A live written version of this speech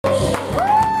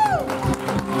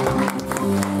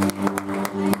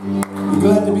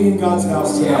God's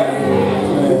house tonight?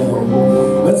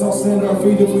 Amen. Let's all stand on our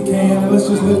feet if we can, and let's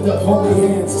just lift up holy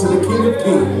hands to the King of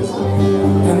Kings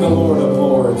and the Lord of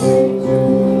Lords.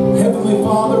 Heavenly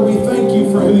Father, we thank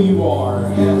you for who you are.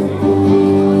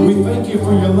 We thank you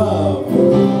for your love.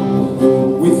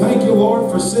 We thank you,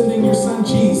 Lord, for sending your Son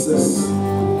Jesus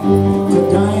to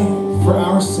die for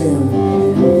our sin,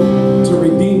 to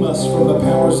redeem us from the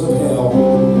powers of hell.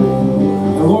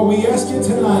 And Lord, we ask you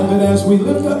tonight that as we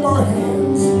lift up our hands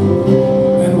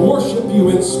and worship you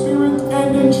in spirit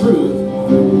and in truth,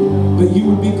 that you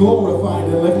would be glorified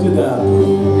and lifted up.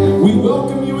 We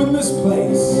welcome you in this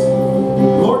place.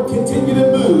 Lord, continue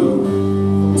to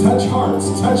move, touch hearts,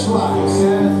 touch lives.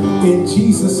 In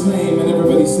Jesus' name. And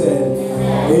everybody said,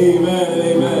 amen and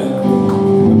amen.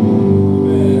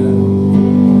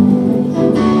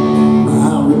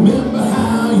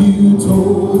 You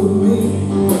told me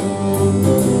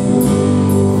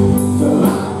that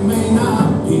life may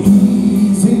not be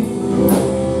easy,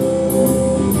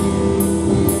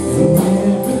 and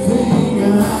everything I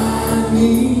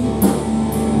need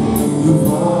you've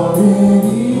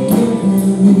already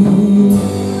given me.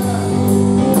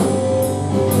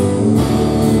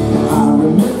 I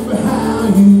remember how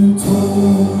you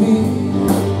told me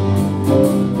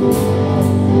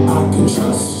I can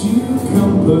trust you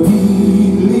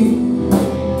completely.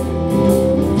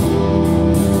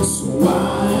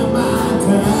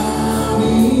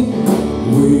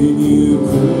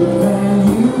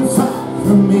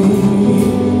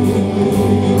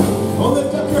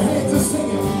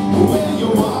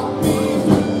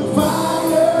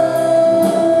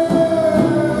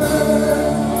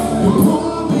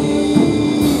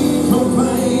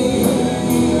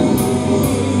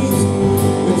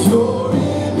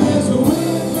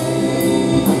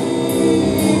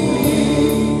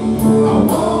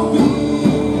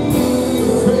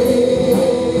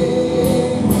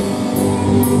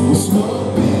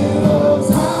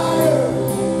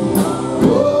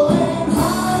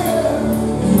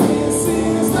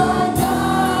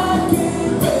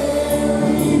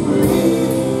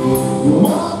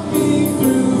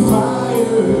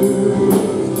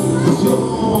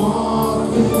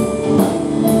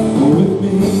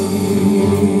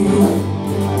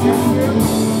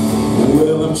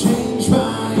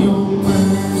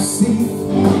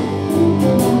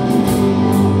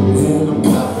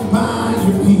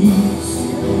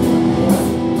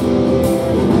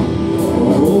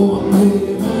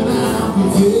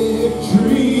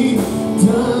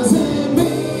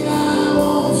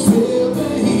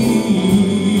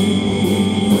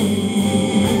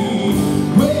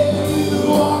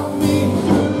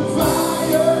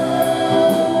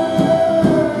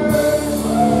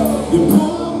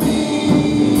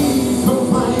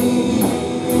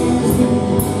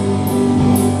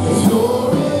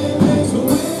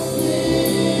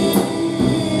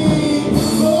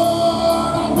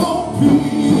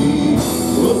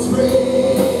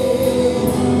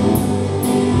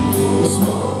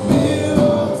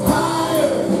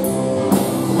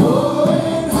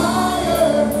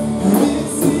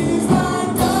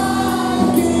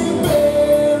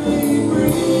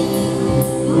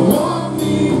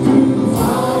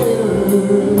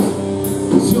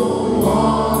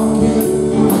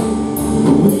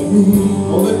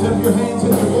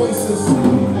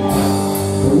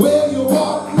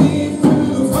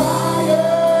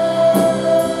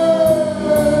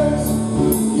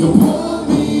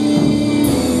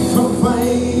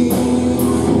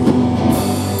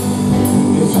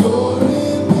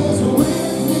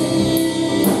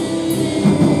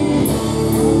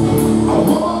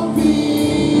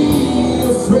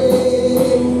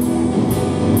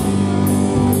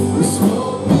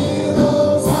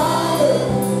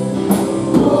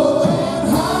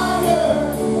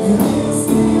 This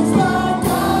is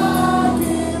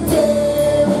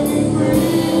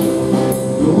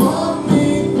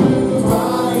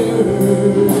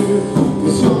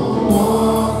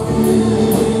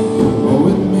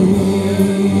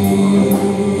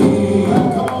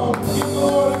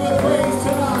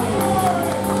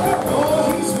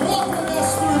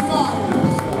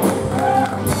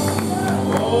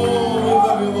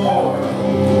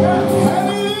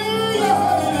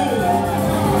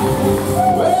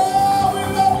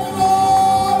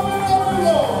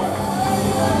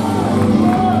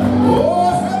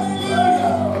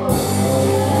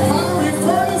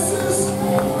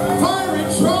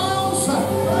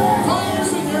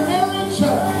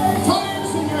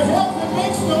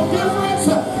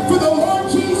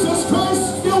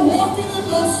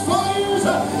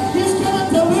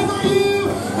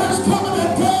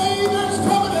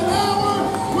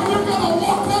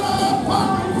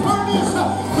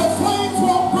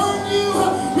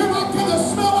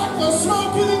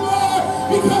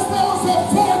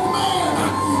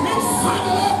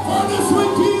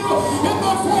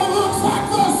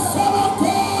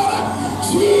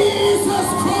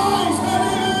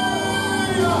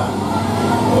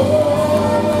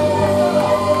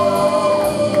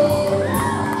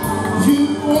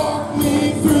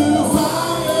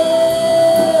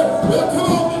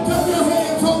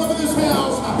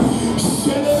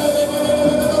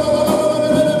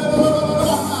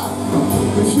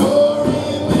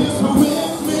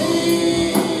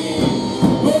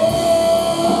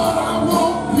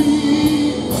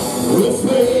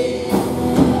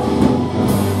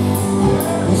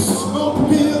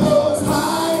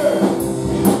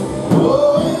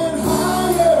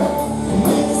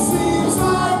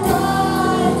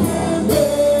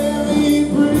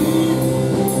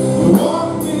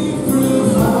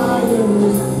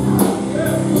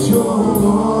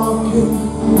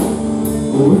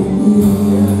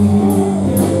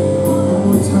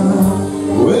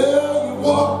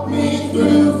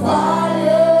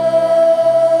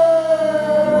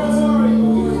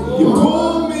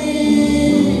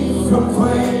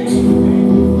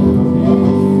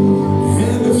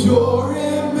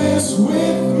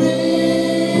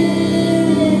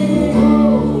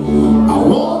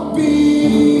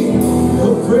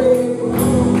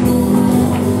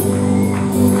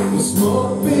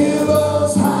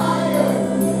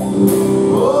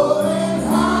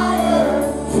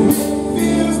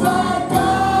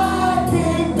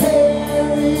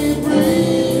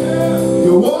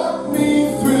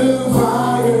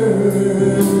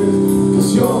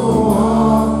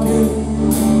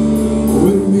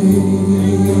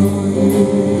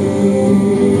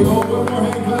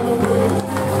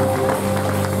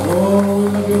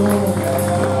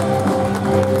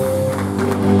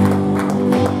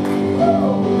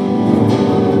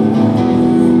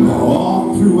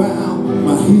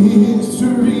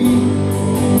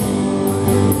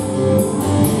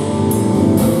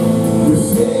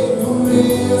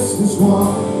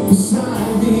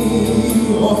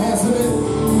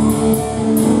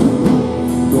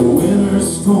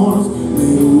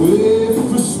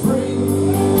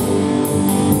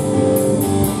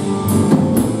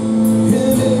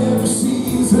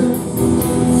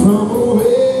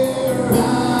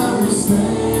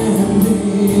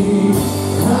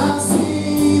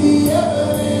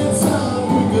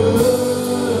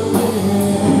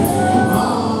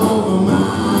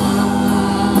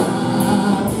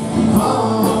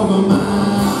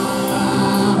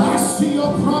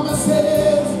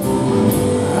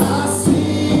I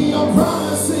see your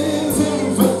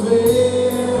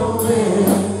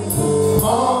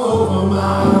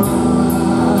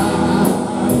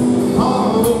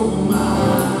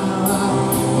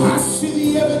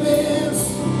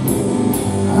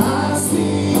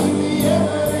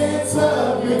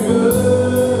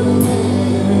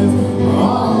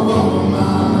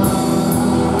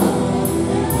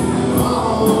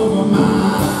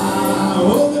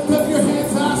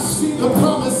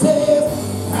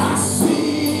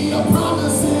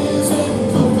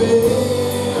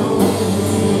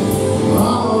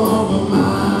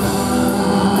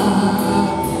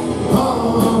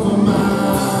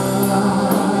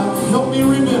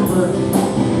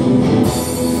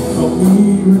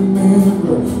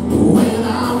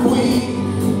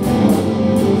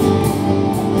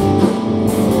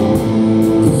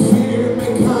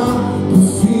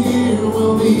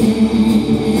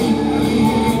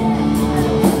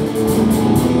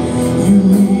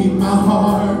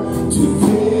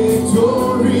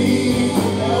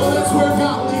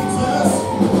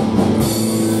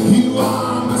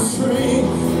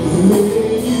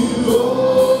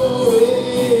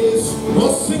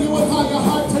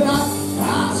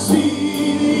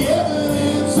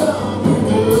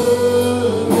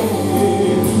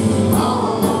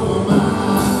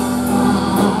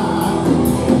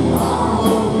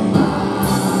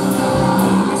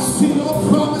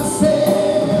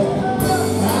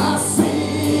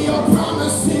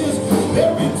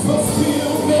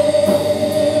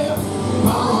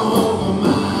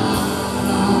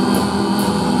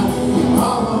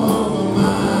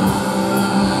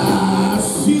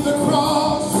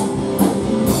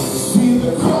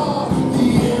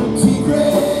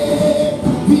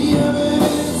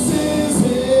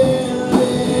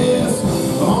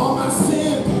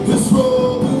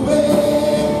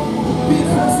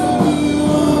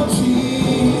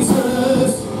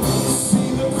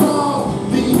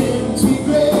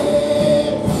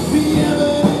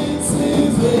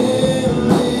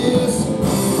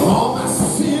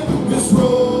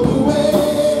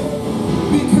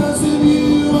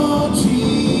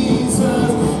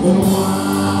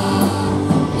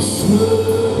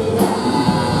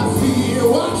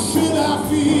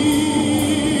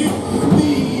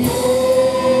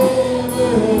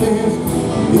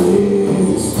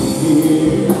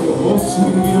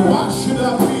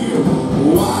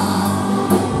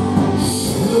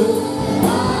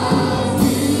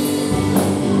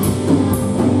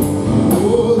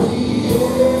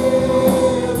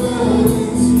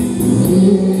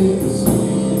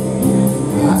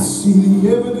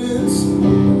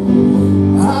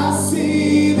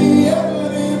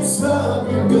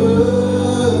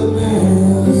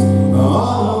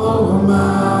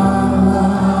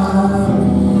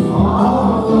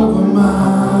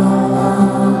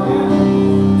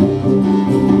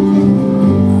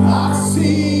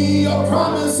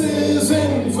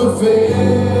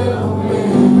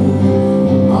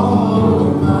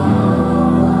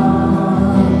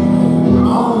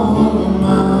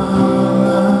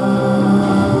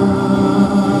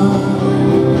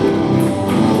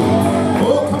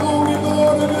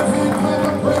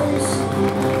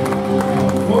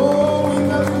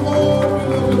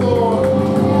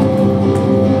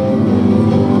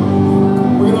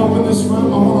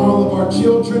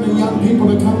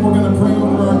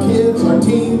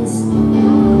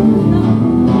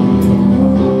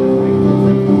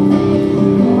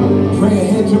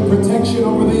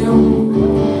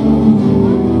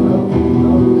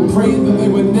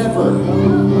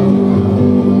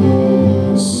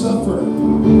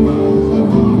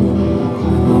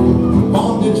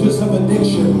bondages of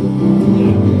addiction,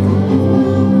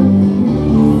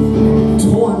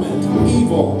 torment,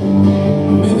 evil.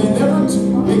 May they never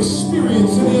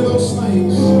experience any of those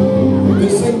things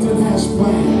that Satan has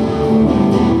planned.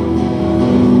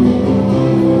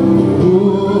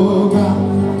 Oh God,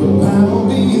 the battle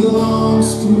belongs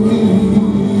to you.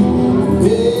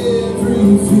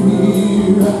 Every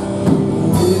fear I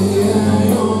lay at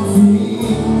your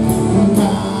feet.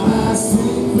 God, I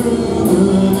sing through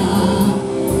the night.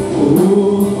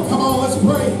 Oh, come on, let's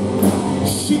pray.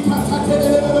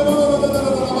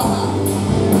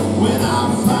 When I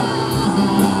find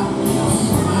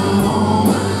on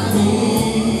my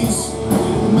knees,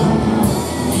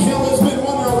 hell has been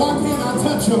wondering, why can't I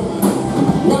touch them?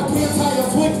 Why can't I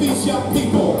afflict these young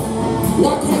people?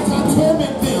 Why can't I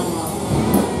torment them?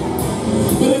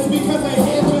 But it's because a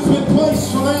hedge has been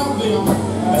placed around them, a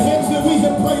hedge that we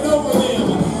have prayed over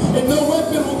them, and no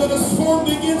weapon that is formed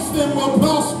against them will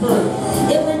prosper.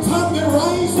 Every tongue that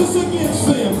rises against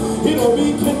them, it'll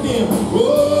be condemned.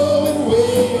 Oh, and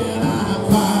when I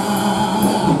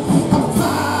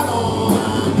fight on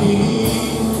my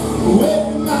knees, with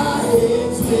my head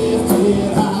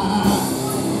lifted high.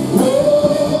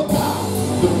 Oh God,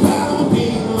 the battle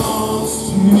belongs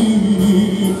to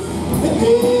you. And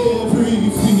every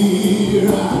fear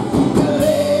I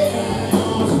lay at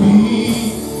your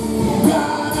feet.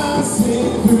 God, I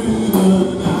sing through the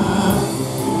night.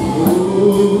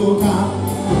 Oh God,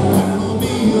 the battle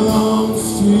belongs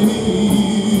to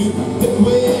you. And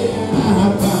when I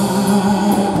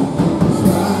fight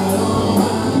on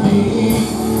my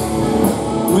knees,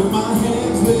 with my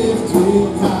hands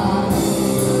lifted high.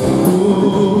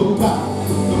 Oh God,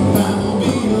 the battle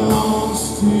belongs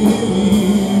to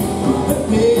you. And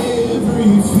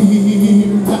every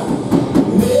fear I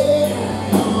lay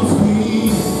at your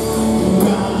feet.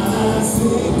 God, I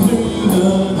sing through the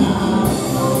night.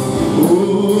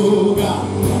 Oh God,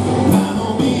 the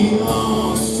battle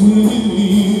belongs to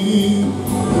you.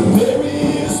 There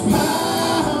is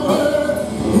power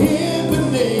in the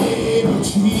name of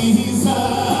Jesus.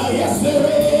 Yes, there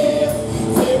is.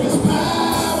 There is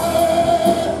power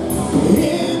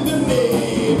in the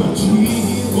name of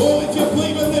Jesus. Oh, if you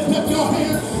believe it, lift up your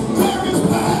hand. There is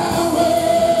power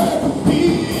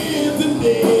in the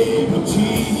name of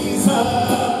Jesus.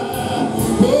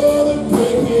 Oh, to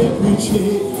break every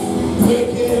chain,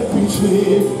 break every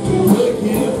chain, break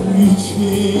every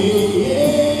chain.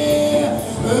 Yeah,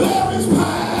 there is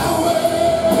power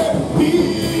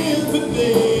in the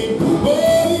name. Oh,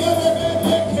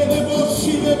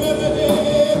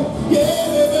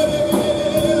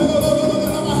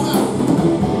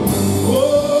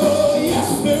 oh, yes,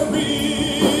 there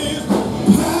is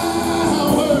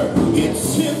power.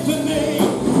 It's in the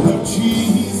name of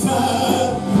Jesus.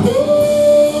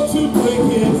 Oh, to break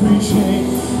every chain,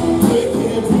 to break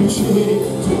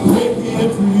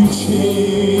every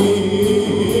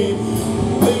chain.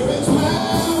 There is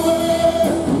power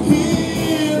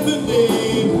in the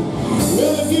name.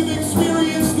 Well, if you've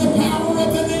experienced the power of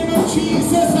the name of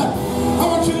Jesus, I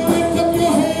want you to lift up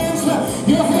your hands.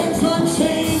 Your hands aren't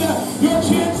chained. Your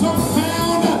chains aren't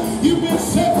bound. You've been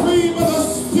set free by the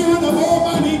Spirit of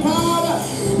Almighty God.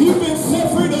 You've been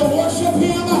set free to worship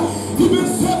Him. You've been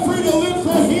set free to live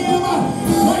for Him.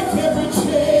 Break every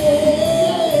chain.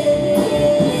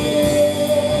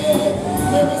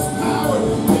 There is power.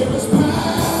 There is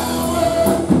power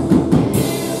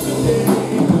in the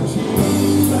name of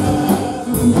Jesus.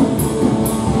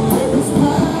 There is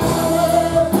power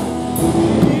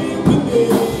in the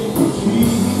name of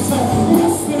Jesus.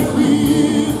 Yes, there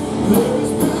is. There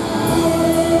is power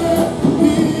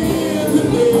in the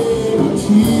name of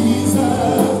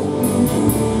Jesus.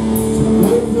 To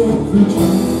break every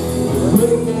chain,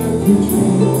 break every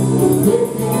chain, break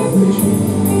every chain.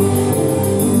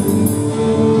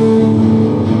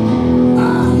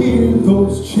 I hear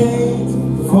those chains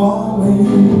falling.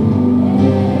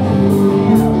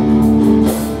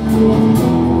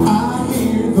 I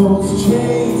hear those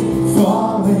chains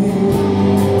falling.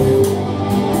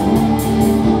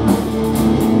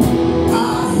 I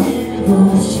hear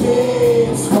those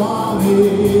chains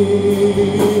falling.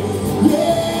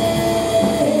 Yeah,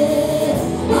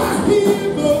 I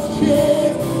hear those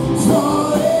chains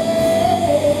falling.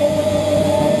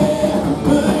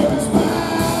 There is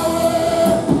power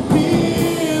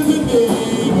in the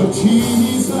name of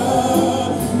Jesus.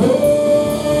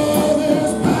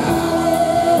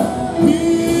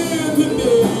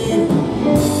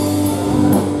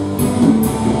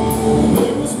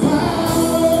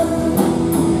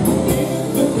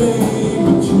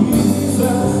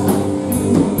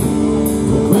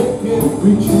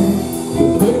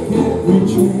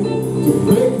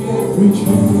 break every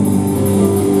chain,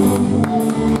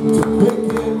 to break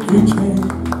every chain,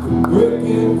 break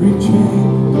every chain,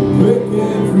 break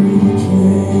every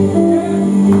chain.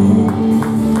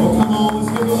 Oh, come on, let's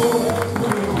give the Lord a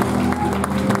praise.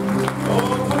 Oh,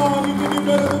 come on, you can do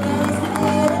better than that. Let's give the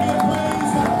Lord a good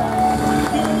praise.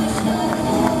 Give him a shout of the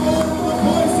Lord with a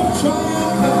voice of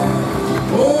triumph.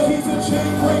 Oh, he's a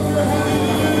chain breaker.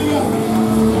 Hallelujah.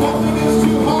 Nothing is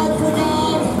too hard for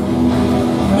God.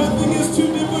 Nothing is too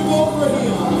difficult for him.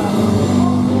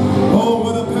 Oh,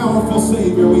 what a powerful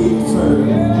Savior we serve.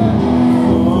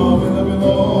 Oh, we love you,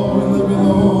 Lord. We love you,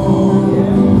 Lord.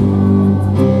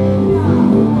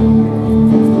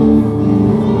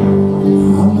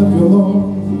 I love you, Lord.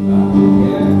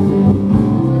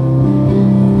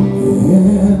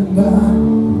 And I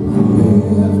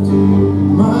lift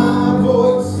my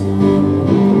voice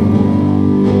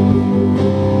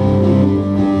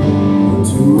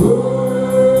to worship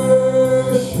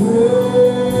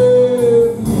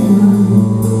you.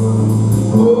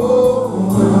 Oh,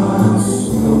 my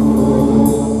soul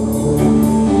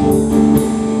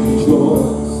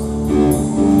rejoice.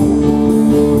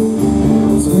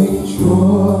 Take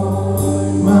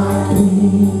joy, my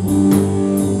King,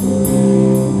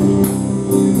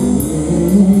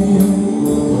 in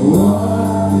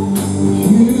what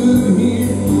you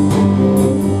hear.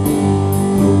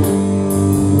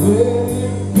 Let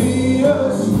it be a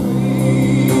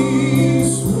sweet,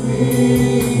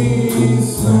 sweet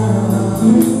sound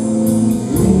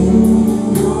in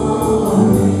your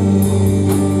ear.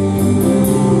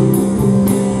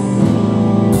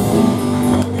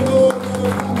 Give the Lord another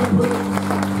clap of praise.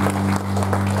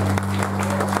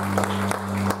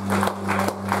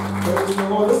 Praise the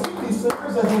Lord. Let's give these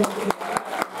singers a hand.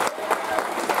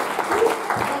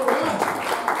 All right.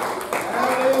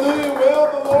 Hallelujah. Well,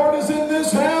 the Lord is in this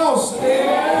house.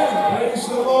 Amen. Praise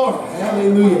the Lord.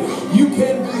 Hallelujah. You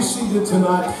can be seated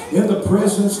tonight in the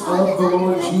presence of the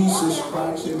Lord Jesus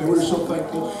Christ. Amen. We're so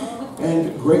thankful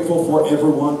and grateful for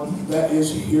everyone that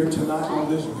is here tonight on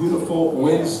this beautiful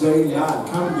Wednesday night.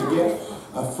 Come to get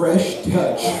a fresh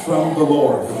touch from the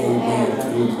Lord. Amen.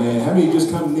 Amen. How many of you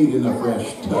just come needing a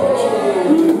fresh touch?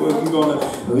 Well, you're going to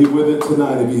leave with it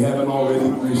tonight if you haven't already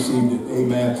received it.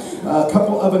 Amen. A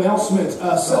couple of announcements.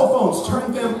 Cell phones,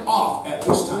 turn them off at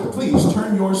this time. Please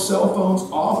turn your cell phones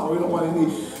off. We don't want any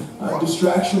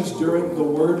distractions during the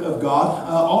Word of God.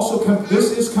 Also,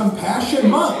 this is Compassion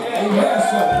Month. Amen.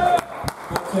 So,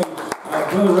 I'll tell you,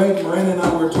 Brother Ray, Miranda and I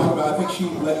were talking about, I think she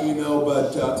let you know,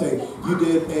 but I'll tell you, you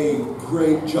did a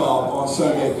great job on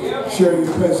Sunday sharing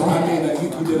your presence. I mean, you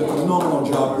did a phenomenal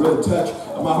job. It really touched,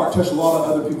 my heart touched a lot of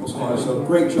other people's hearts. So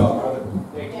great job, brother.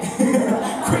 Great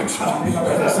job.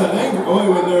 I said, anger. Oh,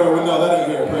 wait, no, that ain't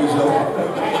here. Praise the Lord.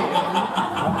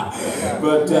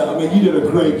 But, I mean, you did a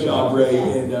great job, Ray,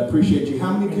 and I appreciate you.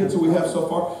 How many kids do we have so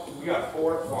far? We got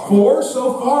 4. 4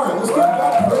 so far. Let's give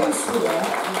God praise for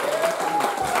that.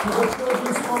 The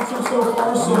children sponsored so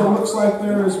far, so it looks like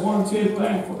there is 1, 2, 3,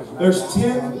 4. There's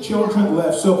 10 children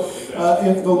left. So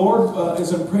if the Lord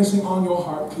is impressing on your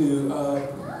heart to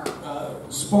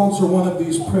sponsor one of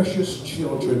these precious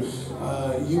children,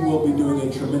 you will be doing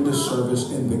a tremendous service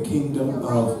in the kingdom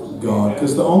of God.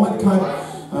 Because the only kind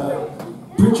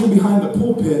preaching behind the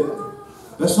pulpit,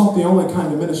 that's not the only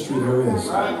kind of ministry there is.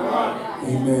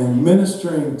 Amen.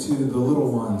 Ministering to the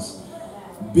little ones,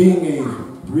 being a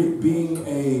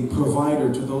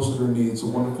provider to those that are in need, it's a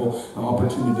wonderful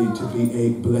opportunity to be a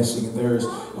blessing. And there's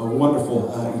a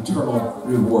wonderful eternal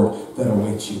reward that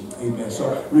awaits you. Amen.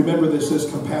 So remember, this is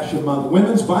Compassion Month.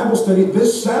 Women's Bible study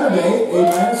this Saturday.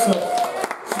 Amen. So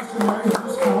Sister Mary,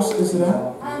 whose house is it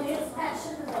at?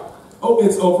 Oh,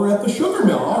 it's over at the Sugar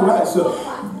Mill. All right. So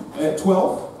at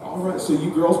 12. All right. So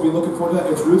you girls be looking forward to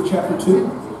that. It's Ruth chapter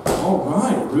 2. All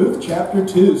right, Ruth chapter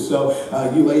 2. So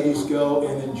you ladies go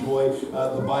and enjoy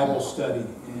the Bible study.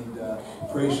 And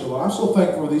praise the Lord. I'm so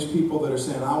thankful for these people that are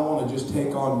saying, I want to just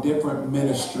take on different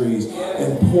ministries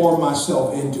and pour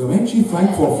myself into them. Ain't you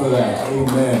thankful for that?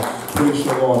 Amen. Praise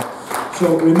the Lord.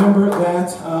 So remember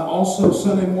that also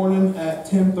Sunday morning at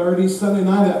 10:30, Sunday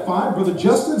night at 5, Brother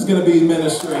Justin's going to be in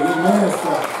ministry. Amen.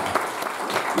 So,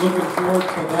 looking forward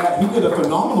to that. He did a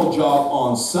phenomenal job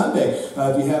on Sunday.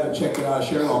 If you haven't checked it out, I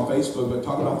shared it on Facebook. But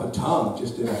talking about the tongue,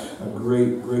 just did a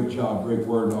great job, great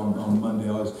word on Monday.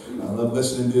 I love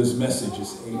listening to his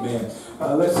messages. Amen.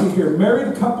 Let's see here.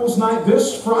 Married Couples Night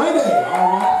this Friday.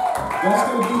 All right.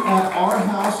 That's going to be at our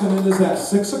house, and it is at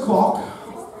 6 o'clock.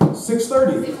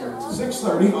 6:30.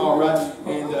 6:30, all right,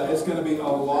 and it's going to be a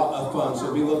lot of fun,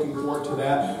 so be looking forward to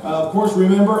that. Of course,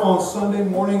 remember on Sunday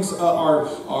mornings, our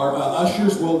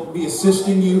ushers will be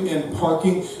assisting you in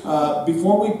parking.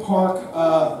 Before we park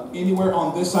anywhere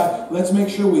on this side, let's make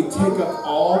sure we take up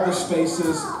all the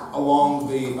spaces along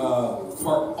the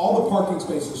all the parking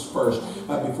spaces first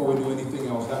before we do anything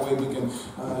else. That way we can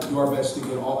do our best to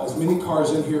get as many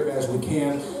cars in here as we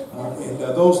can. And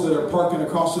those that are parking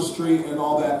across the street and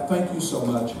all that, thank you so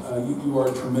much. You are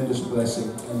a tremendous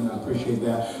blessing, and I appreciate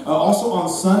that. Also on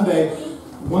Sunday,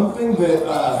 one thing that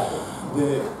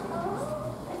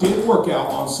did work out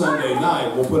on Sunday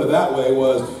night, we'll put it that way,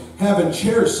 was having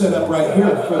chairs set up right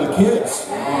here for the kids.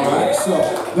 All right, so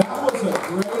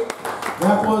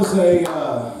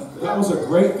that was a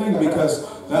great thing, because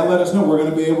that let us know we're going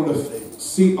to be able to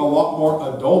seat a lot more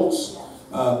adults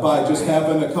by just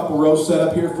having a couple rows set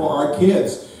up here for our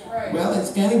kids. Well,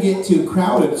 it's going to get too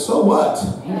crowded. So what?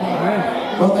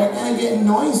 Well, they're going to get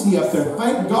noisy up there.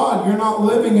 Thank God you're not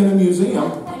living in a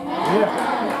museum.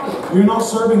 You're not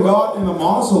serving God in a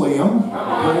mausoleum.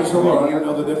 Praise the Lord. I don't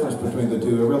know the difference between the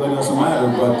two. It really doesn't matter.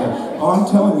 But I'm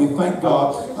telling you, thank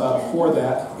God for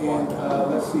that. And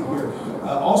let's see here.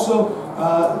 Also,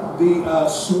 the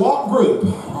SWAT group,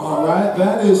 all right,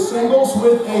 that is Singles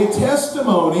with a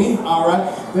Testimony, all right.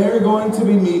 They're going to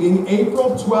be meeting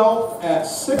April 12th at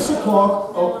 6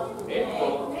 o'clock. Oh.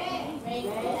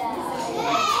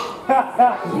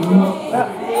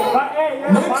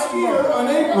 Next year on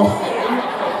April.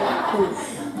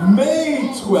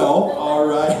 May 12th, all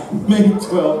right, May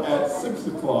 12th at 6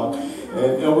 o'clock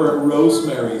over at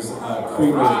Rosemary's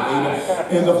Creamery.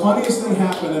 And the funniest thing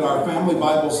happened at our family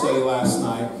Bible study last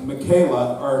night.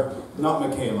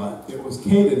 It was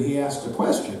Caden. He asked a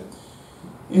question.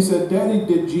 He said, Daddy,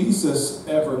 did Jesus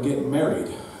ever get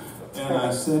married? And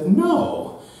I said,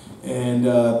 no. And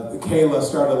Kayla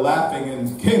started laughing,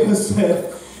 and Kayla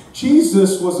said,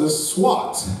 Jesus was a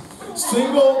SWAT.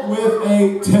 Single with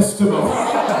a testimony.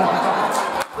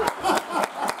 That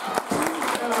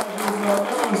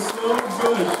was so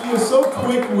good. She is so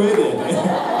quick-witted.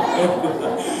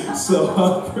 So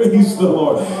praise the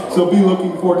Lord. So be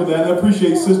looking forward to that. And I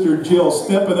appreciate Sister Jill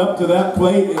stepping up to that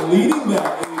plate and leading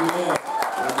that. Amen.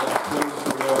 Praise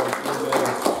the Lord.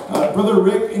 Amen. Brother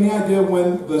Rick, any idea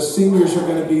when the seniors are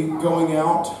going to be going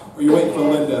out? Or are you waiting for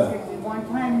Linda? One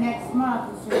time next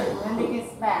month, when Linda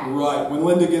gets back. Right, when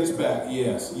Linda gets back.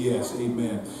 Yes,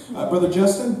 amen. Brother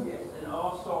Justin? Yes, and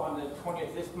also on the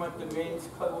 20th this month, the men's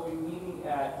club will be meeting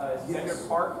at Center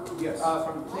Park. Yes.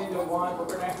 From 10 to 1. We're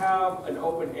going to have an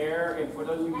open air, and for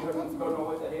those of you who don't know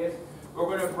what that is, we're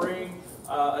going to bring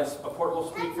a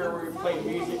portable speaker where you play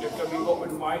music. There's going to be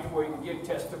open mic where you can give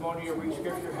testimony or read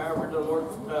scripture, however the Lord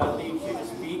leads you to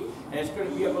speak. And it's going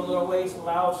to be up a little ways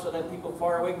loud so that people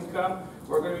far away can come.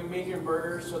 We're going to be making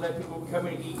burgers so that people can come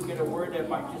in and eat and get a word that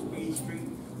might just be street,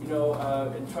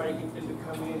 and try to get them to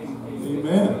come in and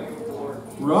amen.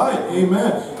 Right,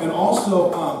 amen. And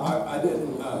also, I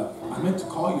meant to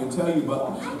call you and tell you,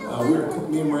 but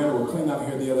me and Miranda were cleaning out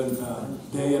here the other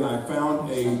day, and I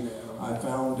found a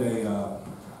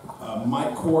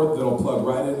mic cord that'll plug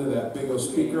right into that big old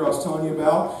speaker I was telling you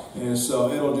about, and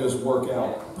so it'll just work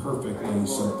out perfectly.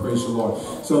 So praise the Lord.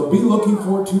 So be looking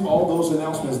forward to all those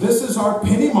announcements. This is our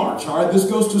Penny March. All right, this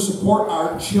goes to support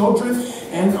our children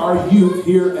and our youth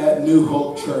here at New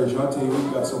Hope Church. I'll tell you,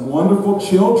 we've got some wonderful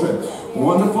children,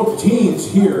 wonderful teens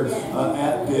here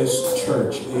at this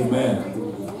church. Amen.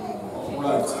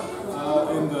 Right.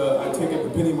 I take it the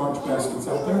Penny March baskets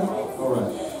out there. All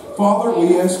right. Father,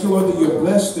 we ask you, Lord, that you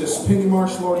bless this Penny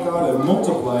March, Lord God, and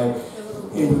multiply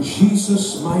in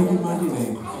Jesus' mighty, mighty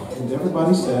name. And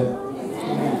everybody said,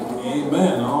 amen.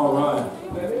 Amen. All right.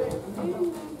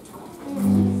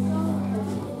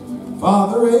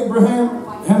 Father Abraham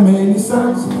had many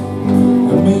sons,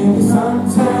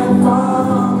 had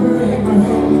Father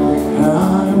Abraham, and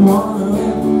I am one of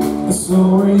them, and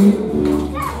so are you.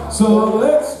 So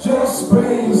let's just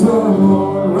praise the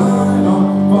Lord right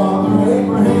on. Father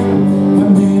Abraham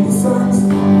had many sons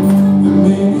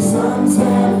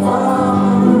had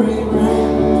Father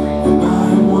Abraham, and I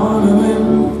am one of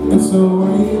them, and so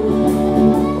are you.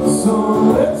 So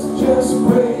let's just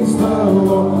praise the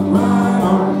Lord right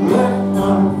on, left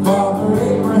on. Father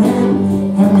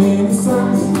Abraham had many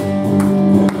sons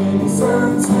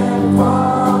had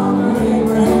Father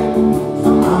Abraham,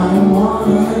 and I am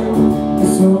one of them, and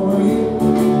so are you.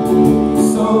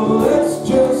 So let's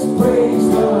just praise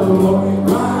the Lord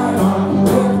right on,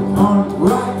 left on,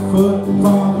 right foot.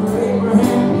 Father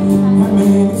Abraham had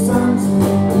many sons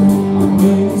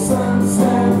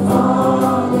had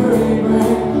Father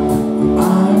Abraham,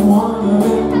 I'm one of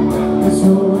them.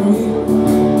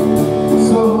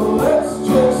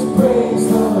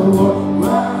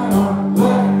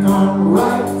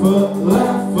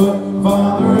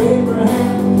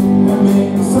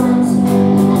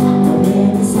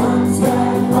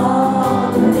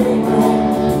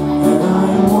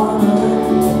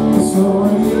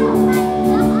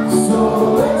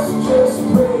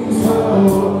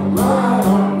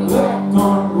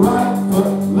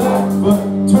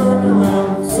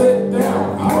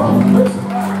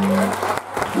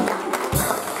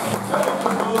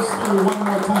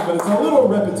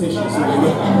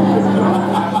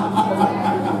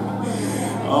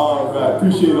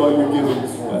 appreciate all your giving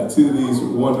to these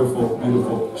wonderful,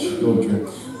 beautiful children.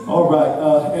 All right,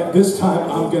 at this time,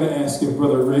 I'm going to ask if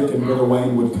Brother Rick and Brother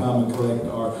Wayne would come and collect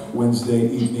our Wednesday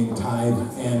evening tithe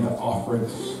and offering.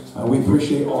 We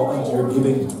appreciate all of your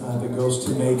giving that goes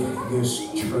to make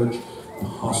this church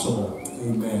possible.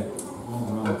 Amen.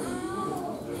 All right.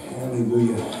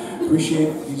 Hallelujah.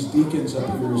 Appreciate these deacons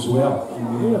up here as well.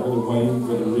 Amen. Brother Wayne,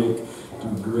 Brother Rick do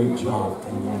a great job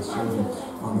serving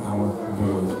on our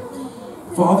board.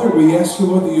 Father, we ask you,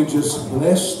 Lord, that you just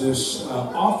bless this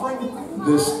offering,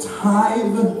 this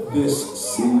tithe,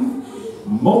 this seed,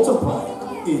 multiply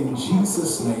it in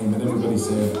Jesus' name. And everybody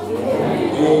say,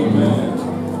 Amen.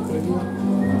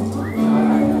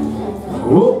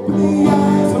 Open the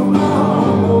eyes of my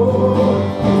heart, Lord.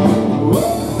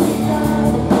 Open the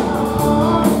eyes of my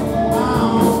heart. I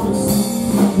want to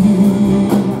see you.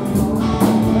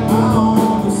 I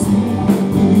want to see you.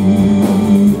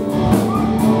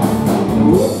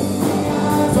 Open the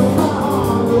eyes of my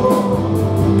heart, Lord.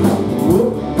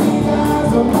 Open the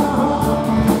eyes of my heart.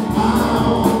 I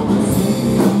want to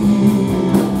see you.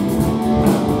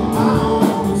 I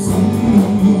want to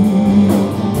see you.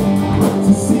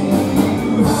 To see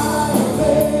you high and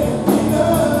lifted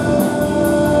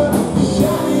up,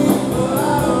 shining in the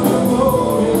light of your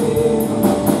glory.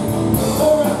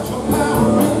 Pour out your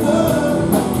power and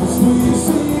love as we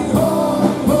sing,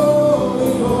 holy,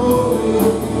 holy, holy.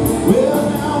 Well,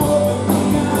 now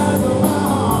open the eyes of my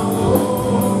heart,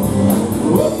 Lord.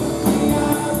 Open the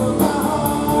eyes of my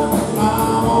heart. I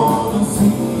want to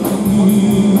see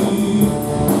you.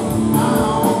 I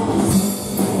want to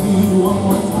see you one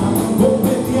more time.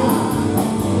 Open the eyes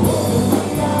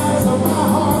of my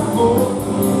heart, Lord.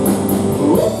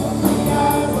 Open the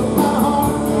eyes of my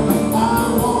heart. I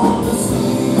want to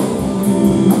see you.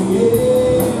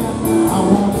 Yeah, I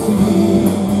want to see you.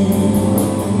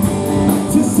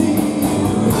 To see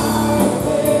you high and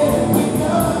lifted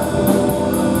up,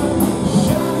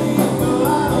 shining in the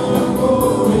light of your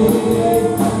glory.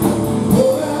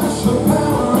 Pour out your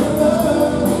power and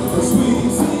love as we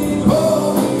sing,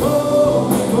 holy,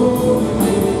 holy,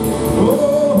 holy.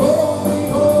 Oh, holy,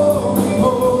 holy,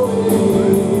 holy.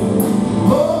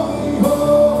 Holy,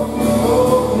 holy,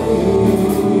 holy.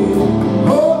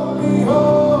 Holy,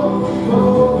 holy,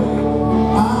 holy.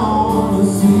 I want to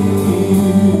see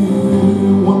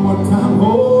you. One more time.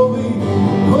 Holy,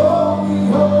 holy,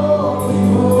 holy,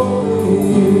 holy.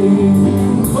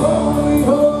 Holy,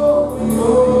 holy,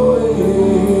 holy.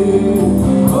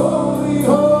 Holy,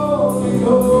 holy,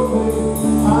 holy.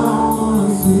 I want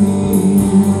to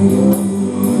see you.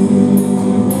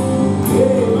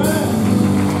 Amen.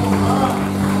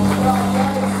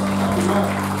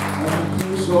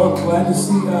 So I'm glad to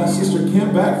see Sister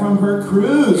Kim back from her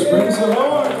cruise. Praise the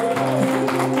Lord.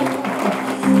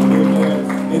 Amen.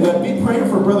 And be praying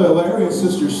for Brother Larry and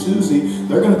Sister Susie.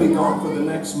 They're going to be gone for the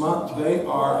next month. They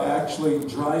are actually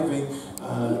driving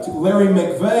to Larry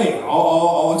McVeigh.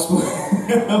 I'll explain.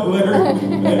 Larry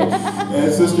McVeigh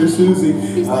and Sister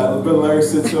Susie. Brother Larry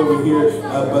sits over here.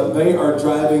 But they are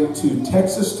driving to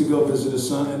Texas to go visit his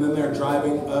son. And then they're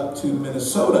driving up to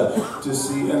Minnesota to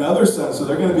see another son. So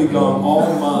they're going to be gone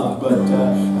all month.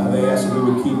 But they asked if we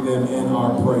would keep them in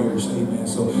our prayers. Amen.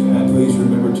 So please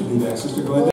remember to do that. Sister Glenda.